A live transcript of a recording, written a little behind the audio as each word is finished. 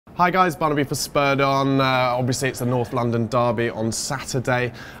Hi guys, Barnaby for Spurred On. Obviously it's the North London derby on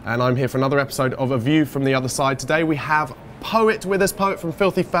Saturday and I'm here for another episode of A View from the Other Side. Today we have Poet with us, Poet from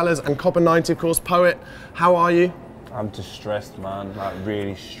Filthy Fellas and Copper 90 of course. Poet, how are you? I'm distressed, man, like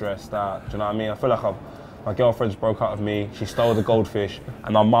really stressed out. Do you know what I mean? I feel like my girlfriend's broke out of me, she stole the goldfish,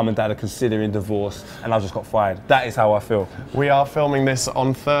 and my mum and dad are considering divorce, and I just got fired. That is how I feel. We are filming this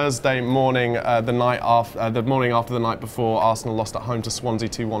on Thursday morning, the morning after the night before Arsenal lost at home to Swansea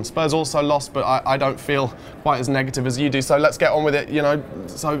 2-1. Spurs also lost, but I don't feel quite as negative as you do, so let's get on with it,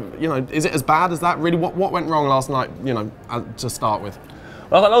 is it as bad as that? Really, what went wrong last night, to start with?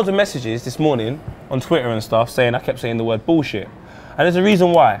 Well, I got loads of messages this morning on Twitter and stuff saying I kept saying the word bullshit. And there's a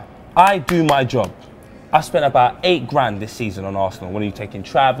reason why. I do my job. I spent about 8 grand this season on Arsenal. When you're taking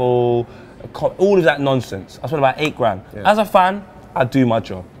travel, all of that nonsense. I spent about 8 grand. Yeah. As a fan, I do my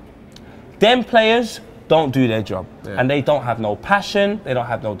job. Them players don't do their job. Yeah. And they don't have no passion, they don't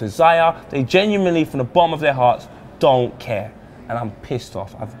have no desire. They genuinely, from the bottom of their hearts, don't care. And I'm pissed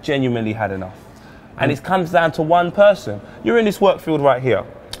off. I've genuinely had enough. And it comes down to one person. You're in this work field right here.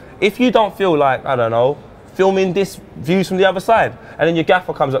 If you don't feel like, I don't know, filming this views from the other side, and then your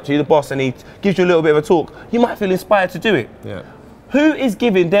gaffer comes up to you, the boss, and he gives you a little bit of a talk, you might feel inspired to do it. Yeah. Who is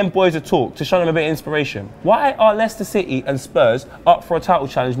giving them boys a talk to show them a bit of inspiration? Why are Leicester City and Spurs up for a title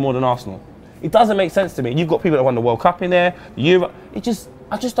challenge more than Arsenal? It doesn't make sense to me. You've got people that won the World Cup in there, the Euro.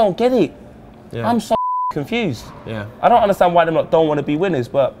 I just don't get it. Yeah. I'm so confused. Yeah. I don't understand why they don't want to be winners,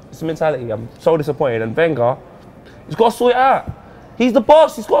 but it's a mentality. I'm so disappointed. And Wenger, he's got to sort it out. He's the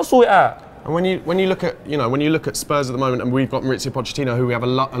boss. He's got to sort it out. And when you look at Spurs at the moment, and we've got Maurizio Pochettino, who we have a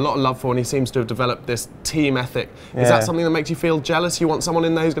lot of love for, and he seems to have developed this team ethic. Yeah. Is that something that makes you feel jealous? You want someone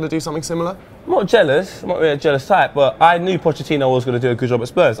in there who's going to do something similar? I'm not jealous. I'm not really a jealous type, but I knew Pochettino was going to do a good job at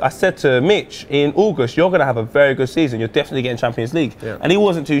Spurs. I said to Mitch in August, "You're going to have a very good season. You're definitely getting Champions League." Yeah. And he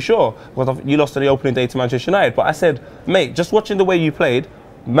wasn't too sure because you lost to the opening day to Manchester United. But I said, "Mate, just watching the way you played,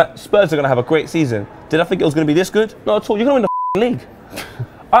 Spurs are going to have a great season." Did I think it was going to be this good? Not at all. You're going to win the league.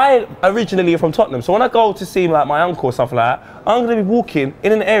 I originally am from Tottenham, so when I go to see like my uncle or something like that, I'm going to be walking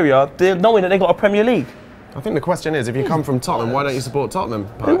in an area knowing that they got a Premier League. I think the question is, if you come from Tottenham, why don't you support Tottenham?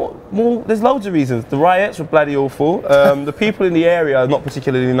 Well, there's loads of reasons. The riots were bloody awful. The people in the area are not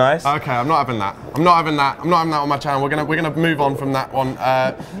particularly nice. Okay, I'm not having that. I'm not having that on my channel. We're gonna move on from that one.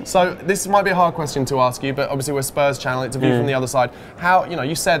 So this might be a hard question to ask you, but obviously we're Spurs channel. It's A View from the Other Side. How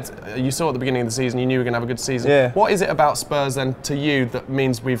you said you saw at the beginning of the season you knew we were gonna have a good season. Yeah. What is it about Spurs then to you that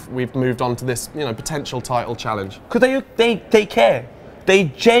means we've moved on to this potential title challenge? Because they care. They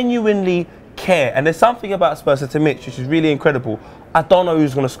genuinely care, and there's something about Spurs to Mitch which is really incredible. I don't know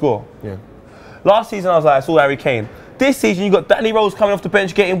who's going to score. Yeah. Last season I was like, I saw Harry Kane. This season you got Danny Rose coming off the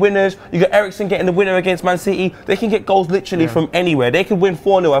bench getting winners. You got Eriksen getting the winner against Man City. They can get goals literally from anywhere. They can win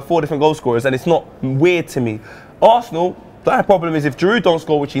 4-0 at 4 different goal scorers, and it's not weird to me. Arsenal, the problem is if Giroud don't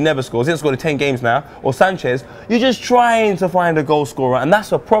score, which he never scores, he hasn't scored in 10 games now, or Sanchez, you're just trying to find a goal scorer, and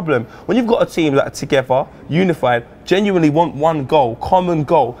that's a problem. When you've got a team that are together, unified, genuinely want one goal, common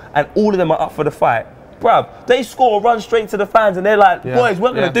goal, and all of them are up for the fight, bruv, they score, run straight to the fans, and they're like, boys,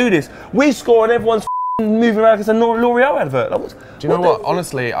 we're going to do this. We score, and everyone's moving around like it's a L'Oreal advert. Like, do you know what?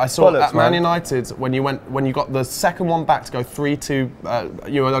 Honestly, I saw at Man United when you got the second one back to go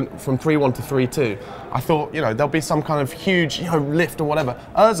 3-2. You were from 3-1 to 3-2. I thought there'll be some kind of huge lift or whatever.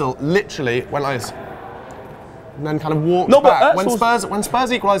 Ozil literally went like this, and then kind of walked back. When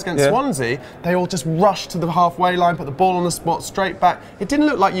Spurs equalised against Swansea, they all just rushed to the halfway line, put the ball on the spot, straight back. It didn't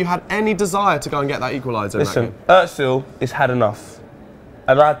look like you had any desire to go and get that equaliser. Listen, Ozil has had enough,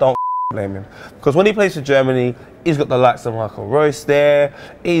 and I don't blame him, because when he plays for Germany, he's got the likes of Michael Royce there,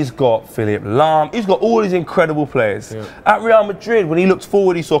 he's got Philipp Lahm, he's got all these incredible players. Yeah. At Real Madrid, when he looks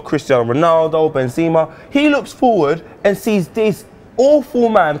forward, he saw Cristiano Ronaldo, Benzema. He looks forward and sees this awful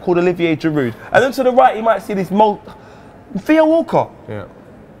man called Olivier Giroud, and then to the right he might see this Theo Walcott. Yeah.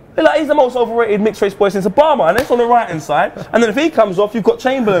 He's the most overrated mixed race boy since Obama, and it's on the right hand side. And then if he comes off, you've got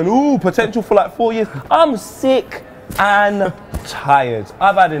Chamberlain, ooh, potential for like 4 years. I'm sick and tired.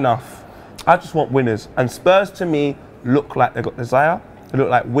 I've had enough. I just want winners, and Spurs to me look like they've got desire. They look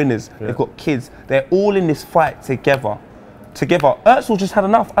like winners. Yeah. They've got kids. They're all in this fight together. Özil just had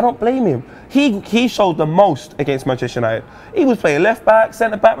enough. I don't blame him. He showed the most against Manchester United. He was playing left back,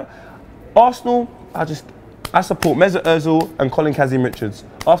 centre back. Arsenal, I support Mesut Özil and Colin Kazim-Richards.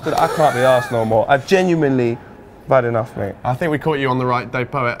 After that, I can't be Arsenal no more. I genuinely have had enough, mate. I think we caught you on the right day,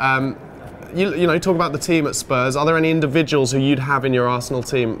 Poet. You talk about the team at Spurs. Are there any individuals who you'd have in your Arsenal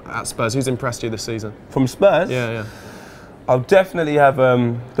team at Spurs? Who's impressed you this season? From Spurs? Yeah. I'll definitely have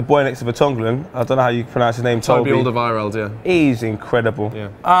the boy next to Vertonghen. I don't know how you pronounce his name. Toby Alderweireld, yeah. He's incredible. Yeah.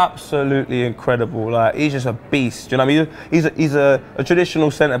 Absolutely incredible. Like, he's just a beast. Do you know what I mean? He's a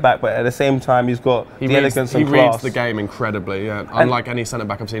traditional centre back, but at the same time, he's got the elegance and class. He reads the game incredibly. Yeah. Unlike any centre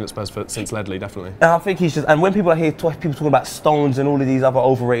back I've seen at Spurs since Ledley, definitely. And I think he's just. And when people hear people talking about Stones and all of these other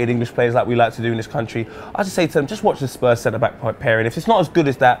overrated English players like we like to do in this country, I just say to them, just watch the Spurs centre back pairing. If it's not as good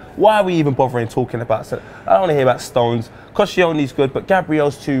as that, why are we even bothering talking about it? I don't want to hear about Stones. Koscielny's good, but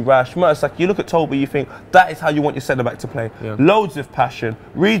Gabriel's too rash. Mertesacker, you look at Toby, you think that is how you want your centre back to play. Yeah. Loads of passion,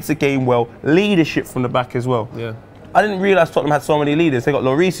 reads the game well, leadership from the back as well. Yeah. I didn't realise Tottenham had so many leaders. They got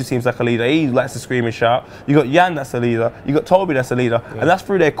Lloris, who seems like a leader. He likes to scream and shout. You got Jan, that's a leader. You got Toby, that's a leader, and that's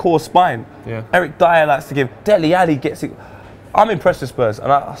through their core spine. Yeah. Eric Dyer likes to give. Dele Alli gets it. I'm impressed with Spurs,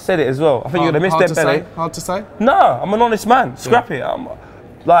 and I said it as well. I think you're going to miss Dembele. Hard to say? No, I'm an honest man. Scrap it.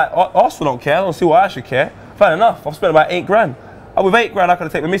 Like, Arsenal don't care. I don't see why I should care. Fair enough. I've spent about £8 grand. With £8 grand, I could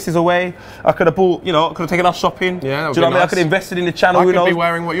have taken my missus away. I could have bought, you know, I could have taken us shopping. Yeah, that would do you know what I mean? nice. I could have invested in the channel. I could be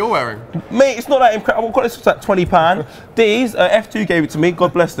wearing what you're wearing. Mate, it's not that incredible. I've got this for like £20. These, F2 gave it to me,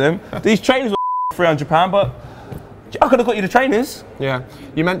 God bless them. These trainers were £300, but I could have got you the trainers. Yeah.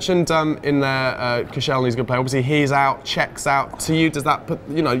 You mentioned in there Koscielny's a good player. Obviously, he's out, Czech's out. To you, does that put,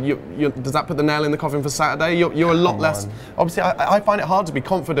 you know, does that put the nail in the coffin for Saturday? You're a lot less. Obviously, I find it hard to be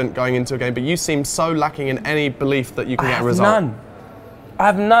confident going into a game, but you seem so lacking in any belief that you can get a result. None. I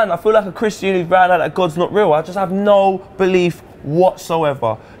have none. I feel like a Christian who's vowed out that God's not real. I just have no belief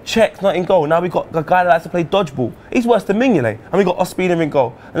whatsoever. Czech's not in goal. Now we've got a guy that likes to play dodgeball. He's worse than Mignolet. And we've got Ospina in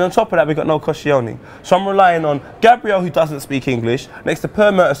goal. And on top of that, we've got no Koscielny. So I'm relying on Gabriel, who doesn't speak English, next to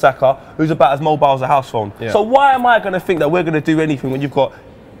Per Mertesacker, who's about as mobile as a house phone. Yeah. So why am I going to think that we're going to do anything when you've got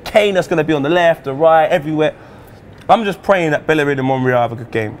Kane that's going to be on the left, the right, everywhere? I'm just praying that Bellerin and Monreal have a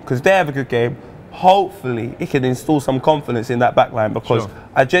good game. Because if they have a good game, hopefully it can install some confidence in that backline, because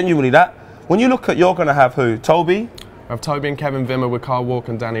I genuinely, when you look at, you're going to have who? Toby? I have Toby and Kevin Wimmer with Kyle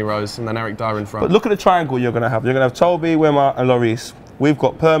Walker and Danny Rose, and then Eric Dyer in front. But look at the triangle you're going to have. You're going to have Toby, Wimmer and Lloris. We've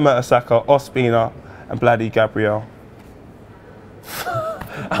got Per Mertesacker, Ospina and bloody Gabriel.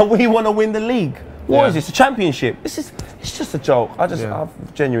 And we want to win the league. What is this, a championship? It's just a joke.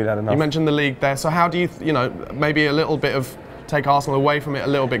 I've genuinely had enough. You mentioned the league there, so how do you, maybe a little bit of take Arsenal away from it a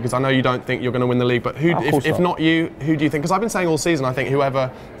little bit, because I know you don't think you're going to win the league, but who, if not you, who do you think? Because I've been saying all season, I think whoever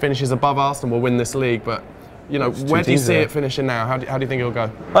finishes above Arsenal will win this league, but you know, where do you see it finishing now? How do you think it'll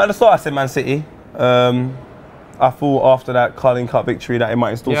go? At the start I said Man City. I thought after that Carling Cup victory that it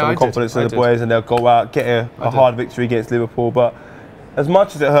might install some confidence in the boys and they'll go out, get a hard victory against Liverpool, but as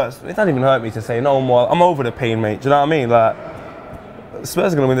much as it hurts, it doesn't even hurt me to say no more. I'm over the pain, mate. Do you know what I mean? Like,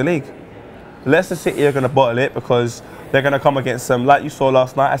 Spurs are going to win the league. Leicester City are going to bottle it because they're going to come against them, like you saw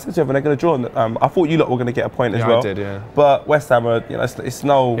last night. I said to you, they're going to draw. I thought you lot were going to get a point as well. I did, yeah. But West Ham are, it's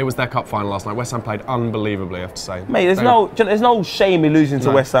no. It was their cup final last night. West Ham played unbelievably, I have to say. Mate, there's no shame in losing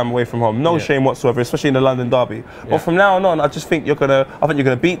to West Ham away from home. No shame whatsoever, especially in the London derby. But from now on, I just think you're going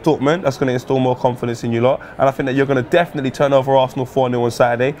to beat Dortmund. That's going to install more confidence in you lot. And I think that you're going to definitely turn over Arsenal 4-0 on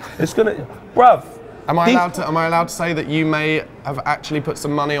Saturday. It's going to, bruv. Am I allowed to say that you may have actually put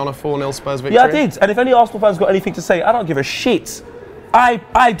some money on a 4-0 Spurs victory? Yeah, I did. And if any Arsenal fans got anything to say, I don't give a shit.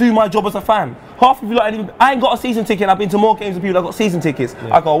 I do my job as a fan. Half of you lot, I ain't got a season ticket. I've been to more games than people that got season tickets.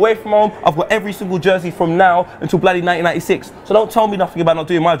 Yeah. I go away from home. I've got every single jersey from now until bloody 1996. So don't tell me nothing about not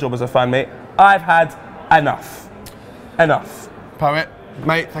doing my job as a fan, mate. I've had enough. Enough. Poet,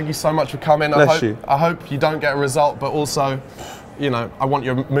 mate, thank you so much for coming. I hope you don't get a result, but also, you know, I want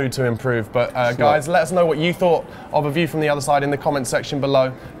your mood to improve. But guys, let us know what you thought of A View from the Other Side in the comment section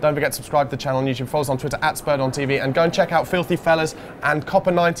below. Don't forget to subscribe to the channel on YouTube, follow us on Twitter @Spurred On TV, and go and check out Filthy Fellas and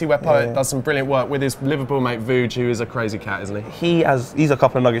Copper 90, where Poet does some brilliant work with his Liverpool mate Vuj, who is a crazy cat, isn't he? He's a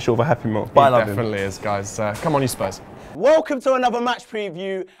couple of nuggets short of a Happy Meal. But I love him. Definitely is, guys. Come on, you Spurs. Welcome to another match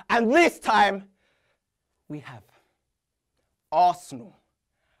preview, and this time we have Arsenal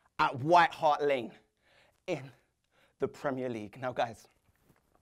at White Hart Lane in the Premier League. Now, guys,